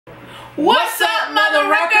What's up, mother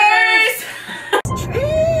ruckers?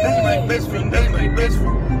 That's my best friend, that's my best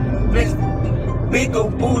friend. Big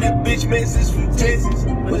old booty bitch message from Texas.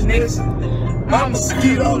 What's next? Mama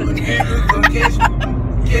ski all the niggas gon'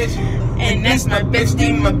 catch me. And that's my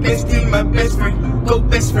bestie, my bestie, my best friend. Go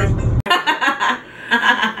best friend.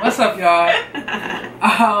 What's up,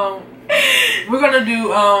 y'all? We're gonna do,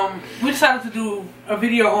 we decided to do a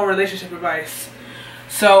video on relationship advice.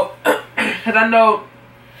 So, because I know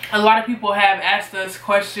a lot of people have asked us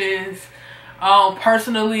questions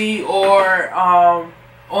personally or on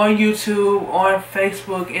YouTube, on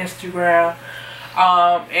Facebook, Instagram,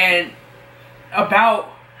 and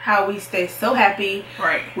about how we stay so happy.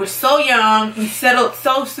 Right. We're so young. We settled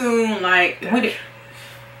so soon. Like we did.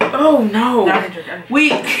 Oh no.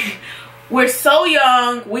 We're so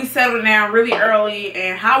young. We settled down really early,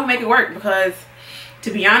 and how we make it work, because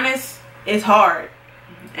to be honest, it's hard.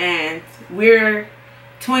 And we're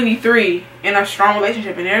 23 in a strong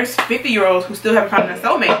relationship, and there's 50-year-olds who still haven't found their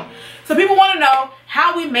soulmate. So people want to know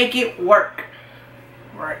how we make it work.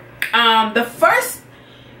 Right. The first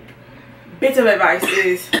bit of advice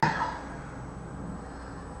is,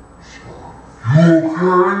 You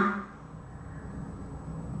okay?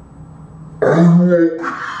 Are you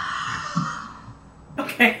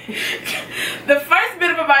okay? okay. The first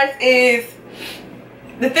bit of advice is,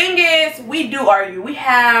 the thing is, we do argue. We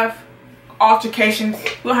have altercations.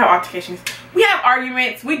 We don't have altercations. We have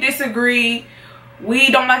arguments. We disagree.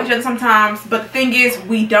 We don't like each other sometimes. But the thing is,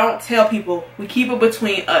 we don't tell people. We keep it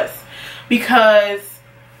between us. Because,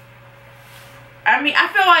 I mean, I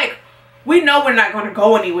feel like we know we're not going to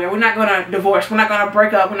go anywhere. We're not going to divorce. We're not going to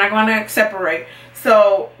break up. We're not going to separate.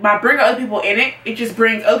 So, by bringing other people in it, it just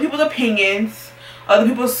brings other people's opinions, other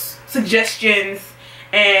people's suggestions,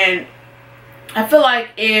 and I feel like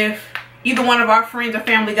if either one of our friends or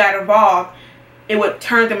family got involved, it would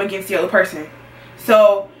turn them against the other person.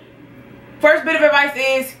 So, first bit of advice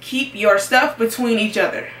is keep your stuff between each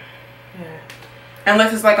other. Yeah.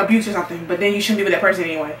 Unless it's like abuse or something, but then you shouldn't be with that person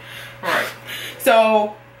anyway. Alright.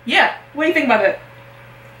 So, yeah. What do you think about that?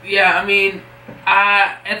 Yeah, I mean,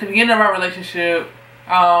 at the beginning of our relationship,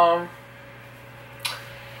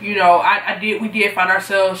 you know, we did find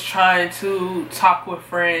ourselves trying to talk with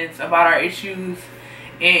friends about our issues,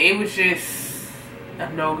 and it was just a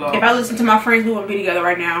no-go. If I listen to my friends, we wouldn't be together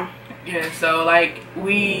right now. Yeah, so like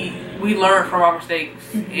we learned from our mistakes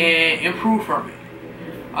and improved from it.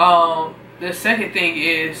 The second thing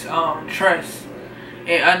is trust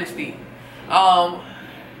and honesty.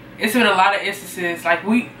 It's been a lot of instances like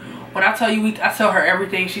when I tell you, I tell her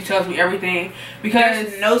everything. She tells me everything, because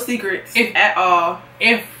there's no secrets at all.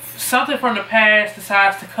 If something from the past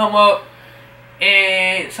decides to come up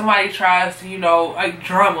and somebody tries to, you know, like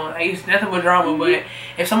drama, like it's nothing but drama, but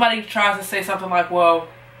if somebody tries to say something like, well,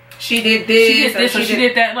 she did this, she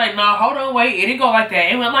did that, like, no, hold on, wait, it didn't go like that,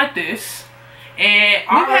 it went like this. And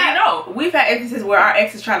we've had instances where our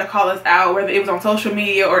exes try to call us out, whether it was on social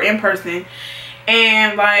media or in person,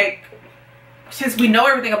 and like, since we know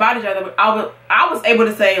everything about each other, I was able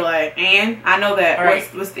to say, like, and I know that. Right.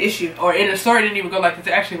 What's the issue? Or in the story didn't even go like this.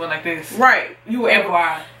 It actually went like this. Right. You were able.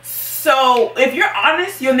 So if you're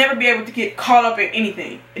honest, you'll never be able to get caught up in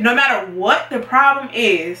anything. No matter what the problem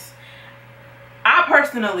is, I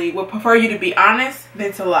personally would prefer you to be honest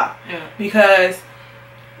than to lie. Yeah. Because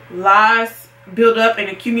lies build up and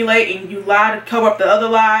accumulate, and you lie to cover up the other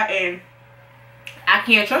lie, and I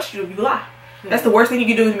can't trust you if you lie. Yeah. That's the worst thing you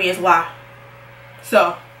can do with me is lie.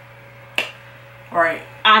 So, alright,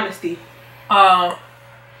 honesty.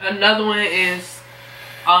 Another one is,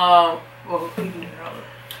 well,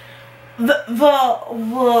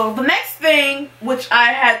 the next thing, which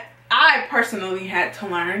I personally had to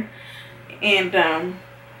learn, and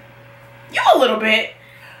you a little bit,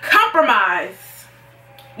 compromise.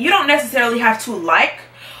 You don't necessarily have to like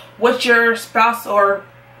what your spouse or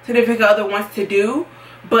significant other wants to do,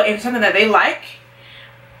 but if it's something that they like,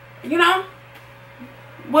 you know.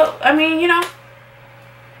 Well, I mean, you know,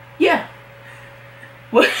 yeah.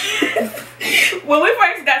 When we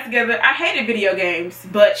first got together, I hated video games,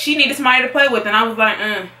 but she needed somebody to play with, and I was like,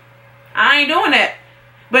 I ain't doing that.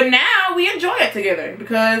 But now we enjoy it together,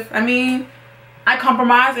 because, I mean, I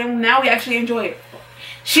compromise, and now we actually enjoy it.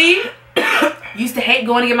 She used to hate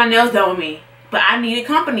going to get my nails done with me, but I needed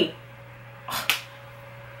company.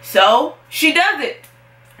 So, she does it.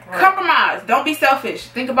 Right. Compromise. Don't be selfish.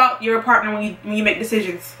 Think about your partner when you make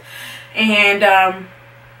decisions. And,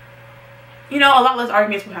 you know, a lot less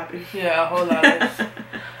arguments will happen. Yeah, a whole lot less.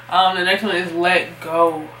 The next one is let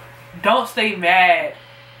go. Don't stay mad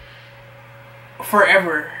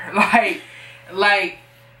forever. Like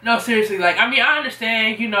No, seriously. Like, I mean, I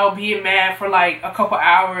understand, you know, being mad for like a couple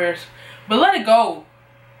hours, but let it go.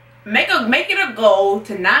 Make it a goal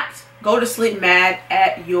to not go to sleep mad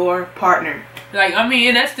at your partner. Like, I mean,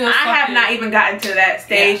 and that's still. I have not even gotten to that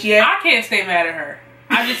stage yet. I can't stay mad at her.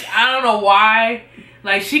 I don't know why.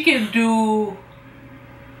 Like, she can do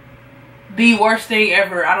the worst thing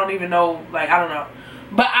ever. I don't even know. Like, I don't know.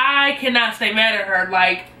 But I cannot stay mad at her.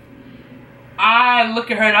 Like, I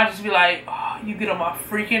look at her and I just be like, oh, you get on my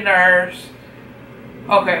freaking nerves.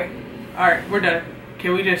 Okay. Alright, we're done.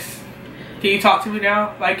 Can you talk to me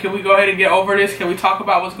now? Like, can we go ahead and get over this? Can we talk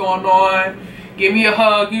about what's going on? Give me a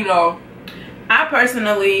hug, you know. I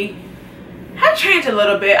personally have changed a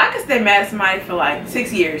little bit. I could stay mad at somebody for like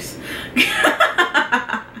 6 years.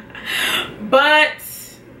 But,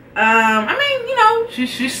 I mean, you know.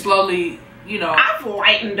 She's slowly, you know. I've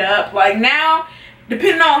lightened up. Like, now,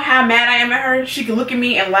 depending on how mad I am at her, she can look at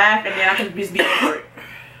me and laugh, and then I can just be over it.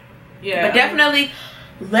 Yeah. But definitely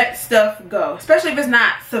let stuff go. Especially if it's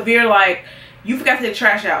not severe, like, you forgot to take the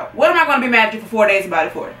trash out. What am I going to be mad at you for 4 days about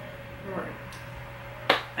it for?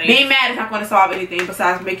 Right. Being mad is not going to solve anything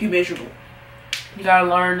besides make you miserable. You gotta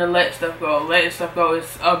learn to let stuff go. Letting stuff go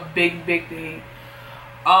is a big, big thing.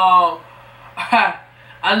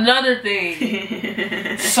 Another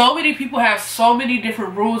thing. So many people have so many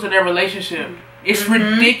different rules in their relationship. It's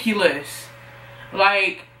ridiculous.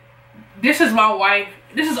 Like, this is my wife.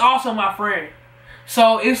 This is also my friend.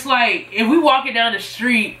 So it's like, if we walking down the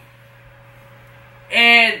street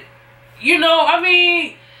and, you know, I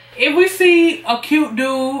mean, if we see a cute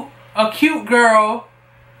dude, a cute girl,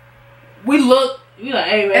 we look, you like,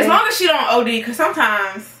 hey man. As long as she don't OD, because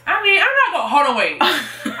sometimes. I mean, I'm not gonna, hold on, wait.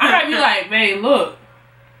 I might be like, man, look.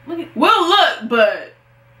 We'll look, but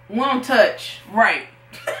we won't touch. Right.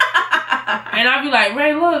 And I'll be like,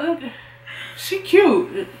 Ray, look, she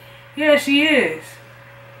cute. Yeah, she is.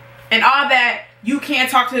 And all that, you can't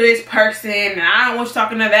talk to this person, and I don't want you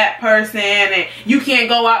talking to that person, and you can't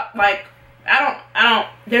go out, like, I don't,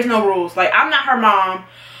 there's no rules. Like, I'm not her mom.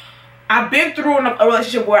 I've been through a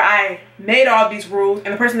relationship where I made all these rules,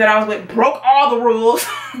 and the person that I was with broke all the rules.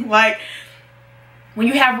 Like, when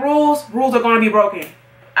you have rules, rules are going to be broken.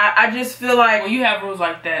 I just feel like... When you have rules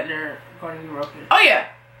like that, they're going to be broken. Oh, yeah.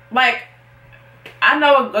 Like, I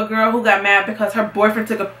know a girl who got mad because her boyfriend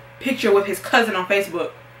took a picture with his cousin on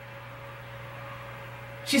Facebook.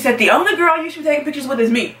 She said, the only girl you should be taking pictures with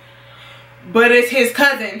is me. But it's his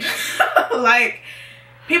cousin. Like,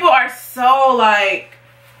 people are so, like,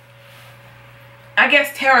 I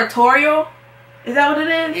guess territorial. Is that what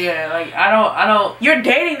it is? Yeah, like, I don't... You're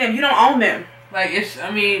dating them. You don't own them. Like,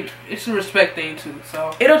 I mean, it's a respect thing, too,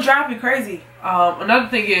 so... It'll drive you crazy. Another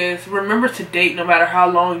thing is, remember to date no matter how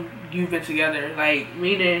long you've been together. Like,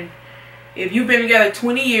 meaning... If you've been together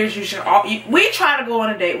 20 years, you should... we try to go on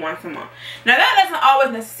a date once a month. Now, that doesn't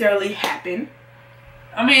always necessarily happen.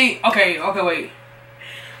 I mean, okay, wait.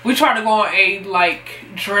 We try to go on a,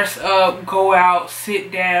 like, dress up, go out, sit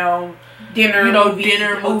down... Dinner, you know, movie,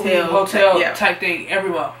 dinner, hotel yeah. type thing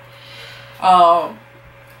every month.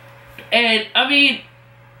 And I mean,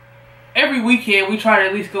 every weekend we try to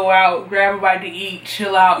at least go out, grab a bite to eat,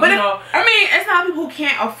 chill out. But you know, I mean, it's not people who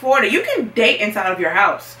can't afford it. You can date inside of your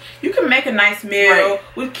house. You can make a nice meal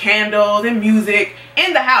with candles and music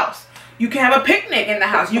in the house. You can have a picnic in the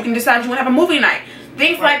house. You can decide you want to have a movie night.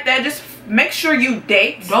 Things like that. Just make sure you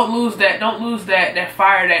date. Don't lose that. Don't lose that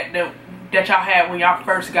fire that y'all had when y'all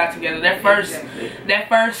first got together. That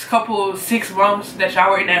first couple 6 months that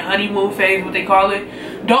y'all were in that honeymoon phase, what they call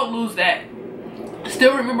it. Don't lose that.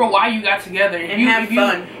 Still remember why you got together. Have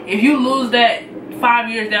fun. If you lose that 5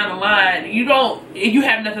 years down the line, you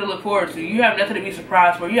have nothing to look forward to. You have nothing to be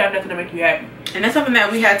surprised for. You have nothing to make you happy. And that's something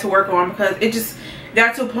that we had to work on because it just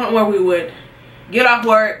got to a point where we would get off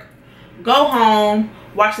work, go home,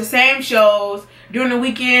 watch the same shows. During the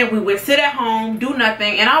weekend, we would sit at home, do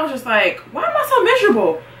nothing, and I was just like, why am I so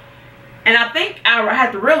miserable? And I think I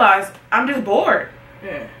had to realize I'm just bored.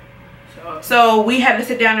 Yeah. So we had to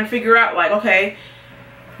sit down and figure out, like, okay,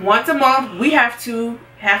 once a month, we have to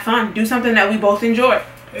have fun, do something that we both enjoy.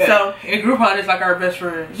 Yeah. So, and Groupon is like our best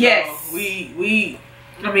friend. Yes. So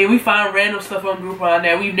we find random stuff on Groupon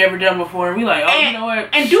that we've never done before, and we like, oh, you know what?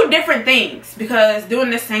 And do different things, because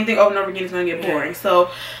doing the same thing over and over again is going to get boring. Yeah.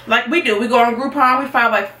 So, like we do, we go on Groupon, we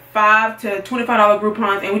find like $5 to $25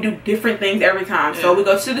 Groupons, and we do different things every time. Yeah. So, we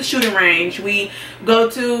go to the shooting range, we go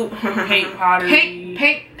to paint pottery,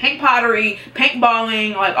 paint pottery,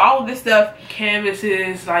 paintballing, like all of this stuff.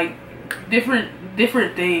 Canvases, like different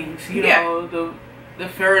things, you know, the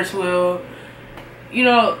Ferris wheel, you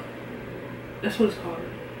know, that's what it's called.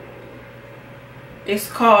 It's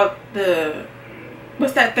called the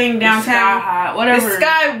what's that thing downtown? Sky High, whatever. The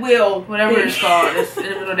Sky Wheel. Whatever it's called. It's in the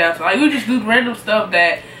middle of downtown. Like, we just do random stuff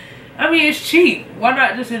that, I mean, it's cheap. Why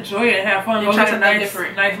not just enjoy it and have fun? Go get a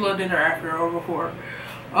nice little dinner after or before.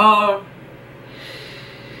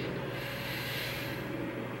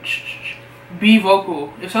 Be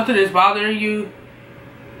vocal. If something is bothering you,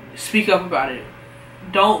 speak up about it.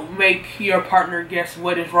 Don't make your partner guess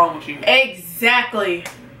what is wrong with you. Exactly.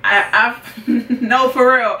 I've no,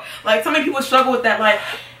 for real. Like, so many people struggle with that. Like,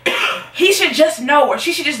 he should just know, or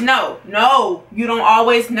she should just know. No, you don't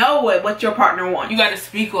always know what your partner wants. You got to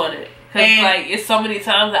speak on it. Cause like, it's so many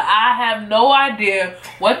times that I have no idea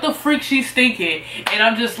what the freak she's thinking, and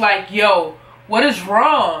I'm just like, yo, what is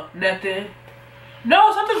wrong? Nothing.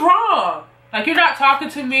 No, something's wrong. Like, you're not talking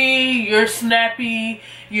to me. You're snappy.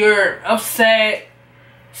 You're upset.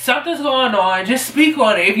 Something's going on. Just speak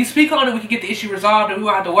on it. If you speak on it, we can get the issue resolved, and we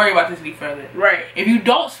won't have to worry about this any further. Right. If you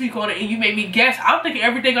don't speak on it and you make me guess, I'm thinking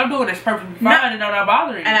everything I'm doing is perfectly fine and I'm not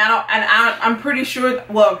bothering you. And I'm pretty sure.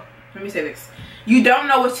 Well, let me say this. You don't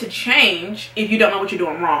know what to change if you don't know what you're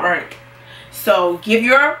doing wrong. Right. So give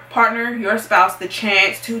your partner, your spouse, the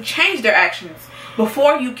chance to change their actions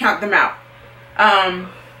before you count them out.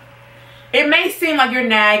 It may seem like you're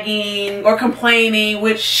nagging or complaining,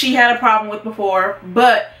 which she had a problem with before,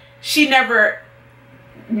 but she never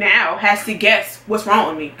now has to guess what's wrong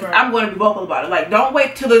with me. Right. I'm going to be vocal about it. Like, don't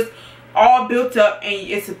wait till it's all built up and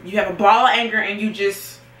you have a ball of anger and you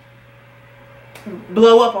just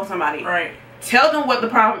blow up on somebody. Right. Tell them what the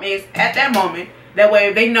problem is at that moment. That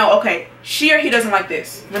way they know, okay, she or he doesn't like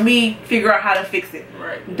this. Let me figure out how to fix it.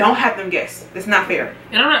 Right. Don't have them guess. It's not fair.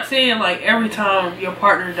 And I'm not saying, like, every time your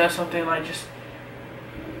partner does something, like, just,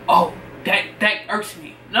 oh, that irks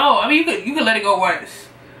me. No, I mean, you could let it go once.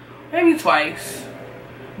 Maybe twice.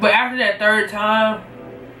 But after that third time,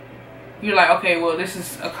 you're like, okay, well, this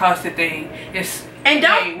is a constant thing.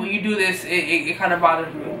 Hey, when you do this, it kind of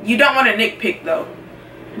bothers me. You don't want to nitpick, though.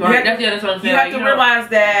 Right, that's what I'm saying. You have to realize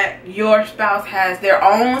that your spouse has their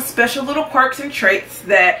own special little quirks and traits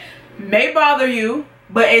that may bother you,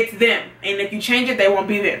 but it's them. And if you change it, they won't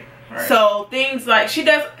be them. Right. So things like she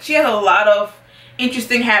has a lot of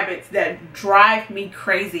interesting habits that drive me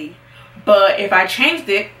crazy. But if I changed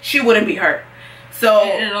it, she wouldn't be her. So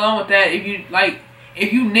and along with that, if you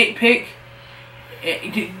nitpick,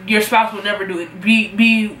 your spouse will never do it.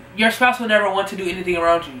 Your spouse will never want to do anything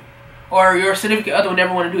around you. Or your significant other will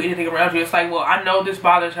never want to do anything around you. It's like, well, I know this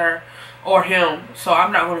bothers her or him, so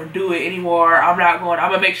I'm not going to do it anymore. I'm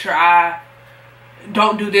going to make sure I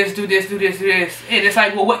don't do this. And it's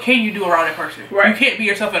like, well, what can you do around that person? Right. You can't be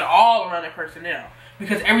yourself at all around that person now.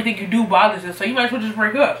 Because everything you do bothers them, so you might as well just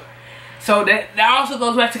break up. So that also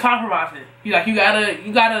goes back to compromising. You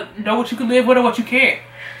gotta know what you can live with and what you can't.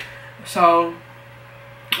 So,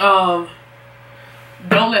 don't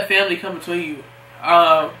let family come between you. We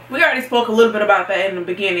already spoke a little bit about that in the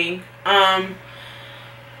beginning.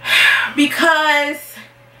 Because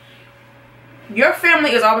your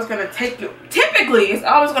family is always going to take you, typically it's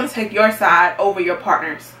always going to take your side over your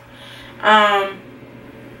partner's.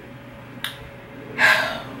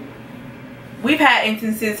 We've had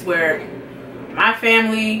instances where my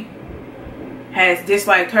family has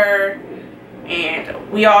disliked her,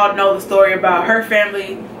 and we all know the story about her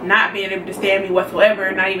family not being able to stand me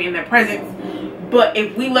whatsoever, not even in their presence. But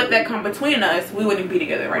if we let that come between us, we wouldn't be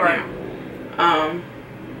together right now.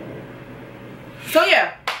 So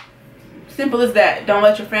yeah, simple as that. Don't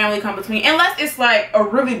let your family come between, unless it's like a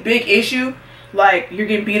really big issue, like you're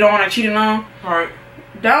getting beat on or cheated on. Right.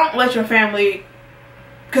 Don't let your family,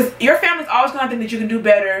 because your family's always gonna think that you can do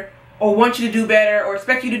better, or want you to do better, or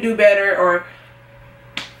expect you to do better, or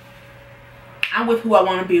I'm with who I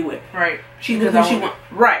want to be with. Right. She's with who she wants.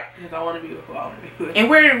 Right. Because I want to be with who I want to be with. And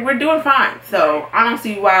we're doing fine. So I don't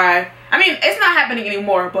see why. I mean, it's not happening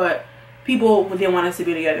anymore, but people didn't want us to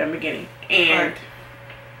be together in the beginning. And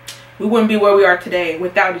we wouldn't be where we are today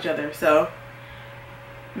without each other. So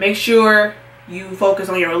make sure you focus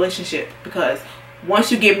on your relationship, because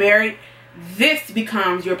once you get married, this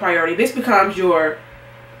becomes your priority. This becomes your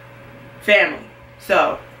family.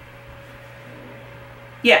 So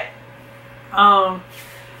yeah. Well,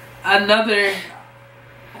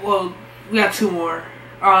 we got two more.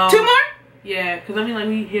 Two more? Yeah, because I mean, like,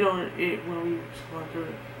 we hit on it when we was going through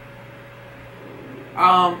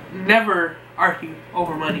it. Never argue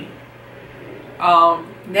over money.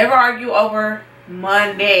 Never argue over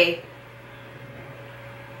money.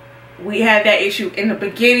 We had that issue in the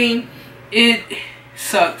beginning. It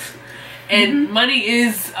sucks. And money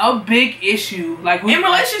is a big issue. Like, in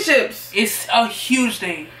relationships, it's a huge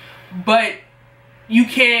thing. But you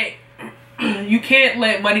can't you can't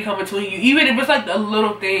let money come between you, even if it's like the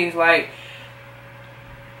little things. Like,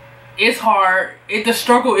 it's hard. The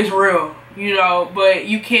struggle is real, you know, but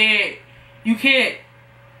you can't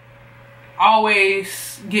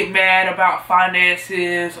always get mad about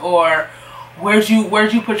finances, or where'd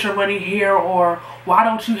you put your money here, or why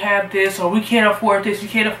don't you have this, or we can't afford this, you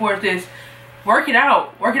can't afford this. Work it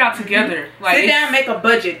out together. Like, sit down, make a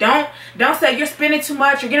budget. Don't say you're spending too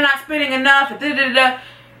much or you're not spending enough.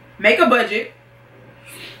 Make a budget,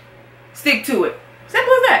 stick to it.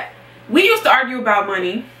 Simple as that. We used to argue about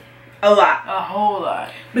money a lot, a whole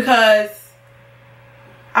lot, because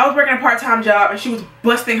I was working a part-time job and she was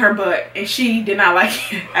busting her butt and she did not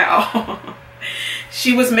like it at all.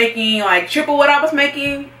 She was making like triple what I was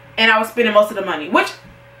making and I was spending most of the money, which,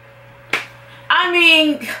 I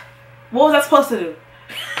mean, what was I supposed to do?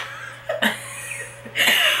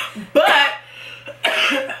 But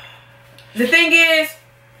the thing is,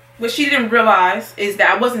 what she didn't realize is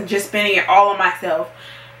that I wasn't just spending it all on myself.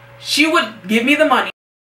 She would give me the money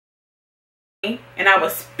and I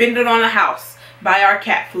would spend it on the house. Buy our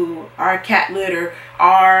cat food, our cat litter,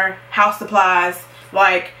 our house supplies,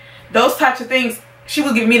 like those types of things. She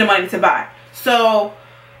would give me the money to buy. So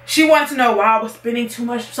she wanted to know why I was spending so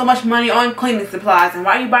much money on cleaning supplies, and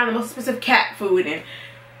why are you buying the most expensive cat food. And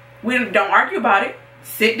we don't argue about it.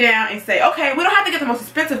 Sit down and say, okay, we don't have to get the most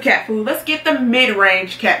expensive cat food. Let's get the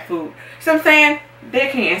mid-range cat food. So I'm saying, they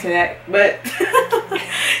can't answer that, but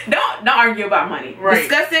don't argue about money. Right.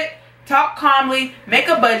 Discuss it, talk calmly, make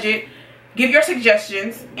a budget, give your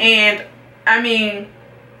suggestions, and I mean,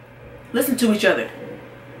 listen to each other,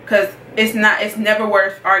 because it's never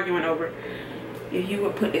worth arguing over. If you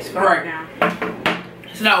would put this phone down,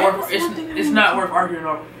 it's not worth arguing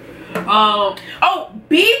over. Oh,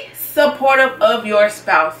 be supportive of your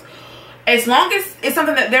spouse. As long as it's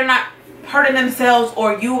something that they're not hurting themselves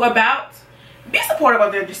or you about, be supportive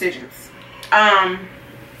of their decisions. I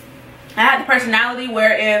had the personality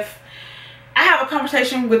where if I have a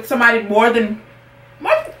conversation with somebody more than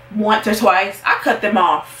once or twice, I cut them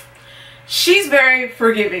off. She's very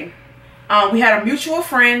forgiving. We had a mutual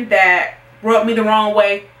friend that rubbed me the wrong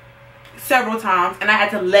way several times, and I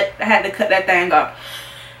had to cut that thing off.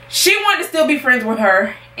 She wanted to still be friends with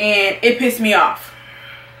her, and it pissed me off.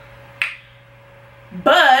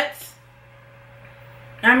 But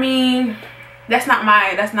I mean, that's not.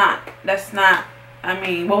 I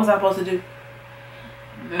mean, what was I supposed to do?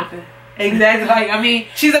 Nothing. Exactly. Like, I mean,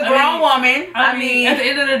 she's a grown woman. I mean, at the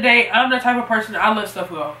end of the day, I'm the type of person that I let stuff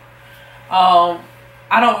go.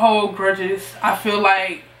 I don't hold grudges. I feel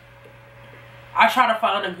like I try to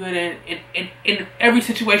find the good in every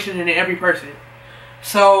situation and in every person.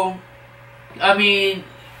 So, I mean,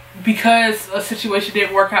 because a situation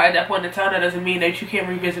didn't work out at that point in time, that doesn't mean that you can't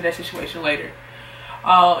revisit that situation later.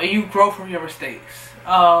 And you grow from your mistakes.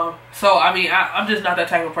 So, I mean, I'm just not that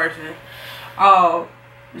type of person. So,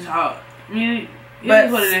 I mean, but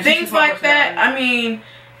what it is. Things like that, I mean,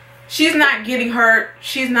 she's not getting hurt.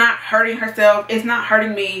 She's not hurting herself. It's not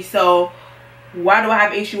hurting me. So, why do I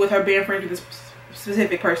have an issue with her being friends with this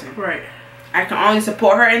specific person? Right. I can only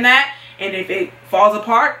support her in that. And if it falls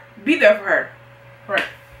apart, be there for her.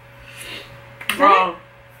 Right.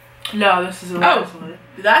 No, this is the last one.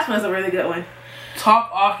 The last one's a really good one.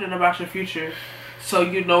 Talk often about your future so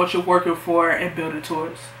you know what you're working for and build it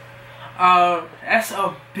towards. That's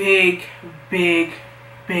a big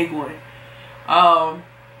one.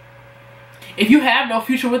 If you have no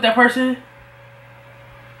future with that person,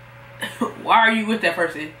 why are you with that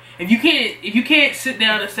person? If you can't sit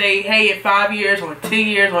down and say, hey, in 5 years or 10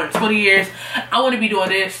 years or 20 years, I want to be doing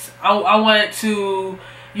this. I want to,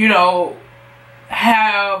 you know,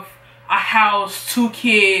 have a house, 2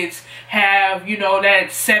 kids, have, you know, that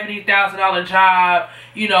 $70,000 job.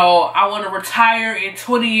 You know, I want to retire in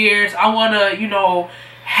 20 years. I want to, you know,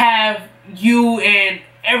 have you and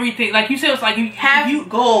everything. Like you said, it's like you have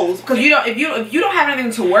goals, because if you don't have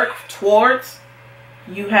anything to work towards,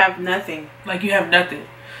 you have nothing. Like, you have nothing.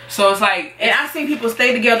 So it's like, and I've seen people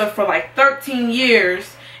stay together for like 13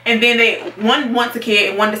 years, and then one wants a kid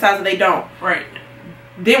and one decides that they don't. Right.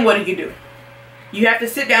 Then what do? You have to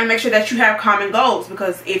sit down and make sure that you have common goals,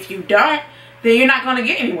 because if you don't, then you're not going to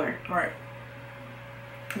get anywhere. Right.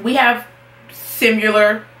 We have the same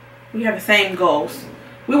goals.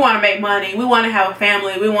 We want to make money. We want to have a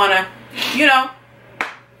family. We want to, you know,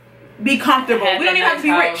 be comfortable. We don't even have to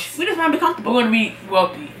be rich. We just want to be comfortable. We want to be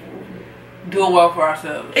wealthy. Doing well for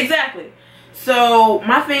ourselves. Exactly. So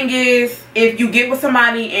my thing is, if you get with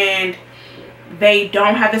somebody and they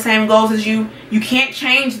don't have the same goals as you can't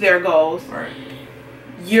change their goals. Right.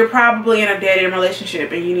 You're probably in a dead-end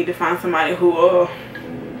relationship, and you need to find somebody who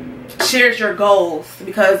shares your goals.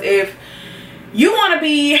 Because if you want to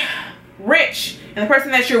be rich and the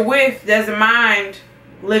person that you're with doesn't mind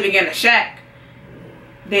living in a shack,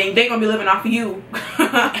 then they're gonna be living off of you.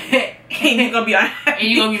 And you're gonna be unhappy.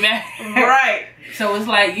 And you're gonna be mad. Right. So it's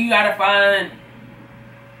like you gotta find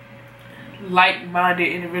like-minded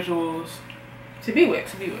individuals to be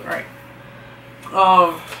with. Right.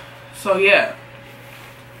 So yeah.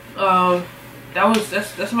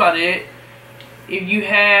 That's about it. If you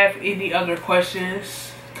have any other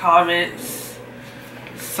questions, comments,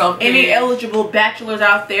 something, any eligible bachelors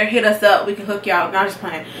out there, hit us up. We can hook y'all up. No, I'm just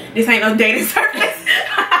playing. This ain't no dating service.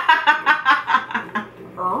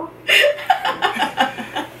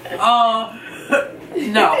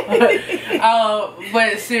 No.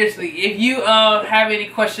 But seriously, if you have any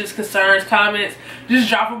questions, concerns, comments, just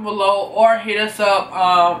drop them below or hit us up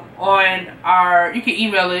on our, you can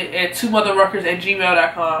email it at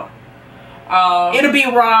twomotherruckers@gmail.com. It'll be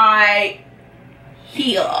right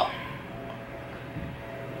here.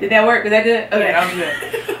 Did that work? Was that good? Okay, yeah, that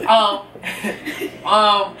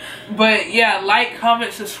was good. But yeah, like,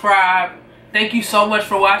 comment, subscribe. Thank you so much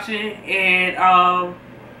for watching, and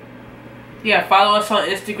yeah, follow us on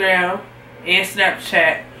Instagram and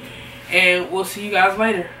Snapchat, and we'll see you guys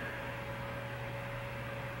later.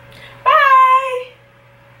 Bye.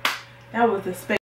 That was the space.